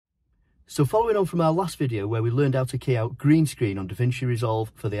So following on from our last video where we learned how to key out green screen on DaVinci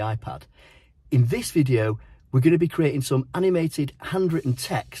Resolve for the iPad, in this video we're going to be creating some animated handwritten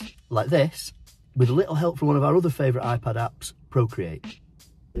text like this with a little help from one of our other favourite iPad apps, Procreate.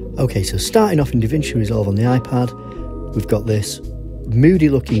 Okay, so starting off in DaVinci Resolve on the iPad, we've got this moody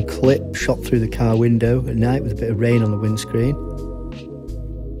looking clip shot through the car window at night with a bit of rain on the windscreen.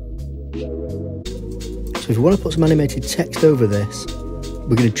 So if we want to put some animated text over this,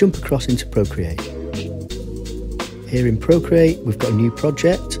 we're going to jump across into Procreate. Here in Procreate, we've got a new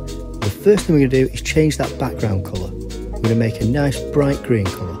project. The first thing we're going to do is change that background colour. We're going to make a nice bright green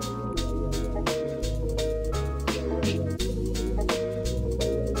colour.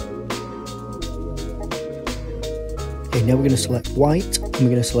 Okay, now we're going to select white and we're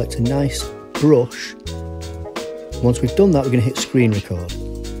going to select a nice brush. Once we've done that, we're going to hit screen record.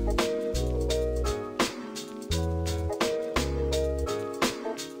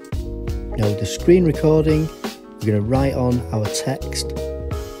 Now with the screen recording, we're going to write on our text.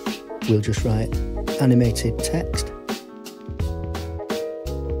 We'll just write animated text.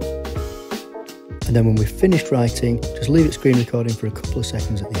 And then when we've finished writing, just leave it screen recording for a couple of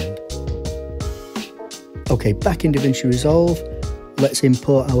seconds at the end. Okay, back in DaVinci Resolve, let's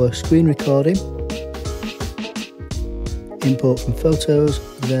import our screen recording. Import from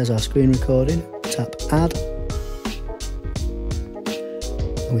Photos, there's our screen recording. Tap Add.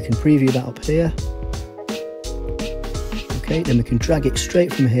 And we can preview that up here. Okay, then we can drag it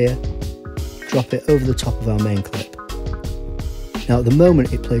straight from here, drop it over the top of our main clip. Now at the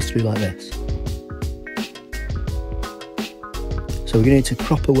moment it plays through like this. So we're going to need to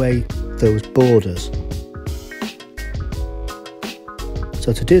crop away those borders.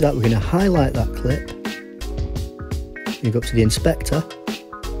 So to do that, we're going to highlight that clip. We're going to go up to the inspector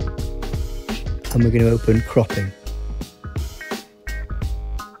and we're going to open cropping.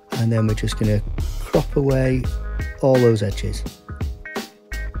 And then we're just going to crop away all those edges.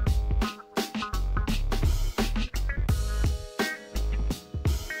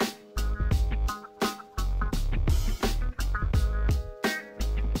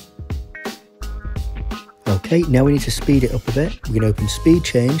 Okay, now we need to speed it up a bit. We're going to open speed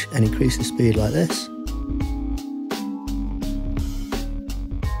change and increase the speed like this.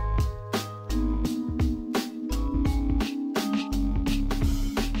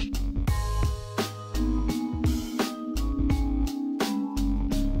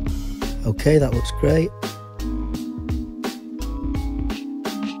 Okay, that looks great.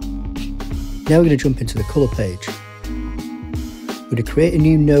 Now we're going to jump into the colour page. We're going to create a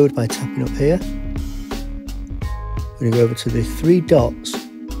new node by tapping up here. We're going to go over to the three dots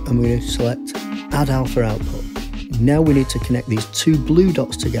and we're going to select Add Alpha Output. Now we need to connect these two blue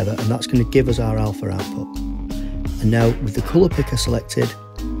dots together and that's going to give us our alpha output. And now with the colour picker selected,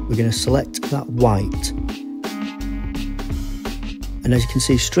 we're going to select that white. And as you can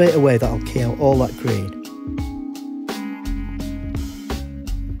see straight away, that'll key out all that green.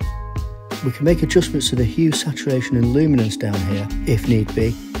 We can make adjustments to the hue, saturation and luminance down here if need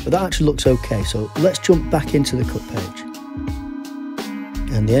be, but that actually looks okay. So let's jump back into the cut page.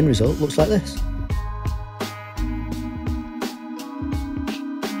 And the end result looks like this.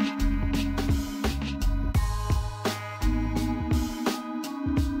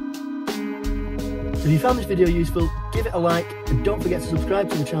 So if you found this video useful, give it a like and don't forget to subscribe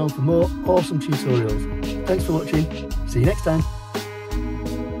to the channel for more awesome tutorials. Thanks for watching, see you next time.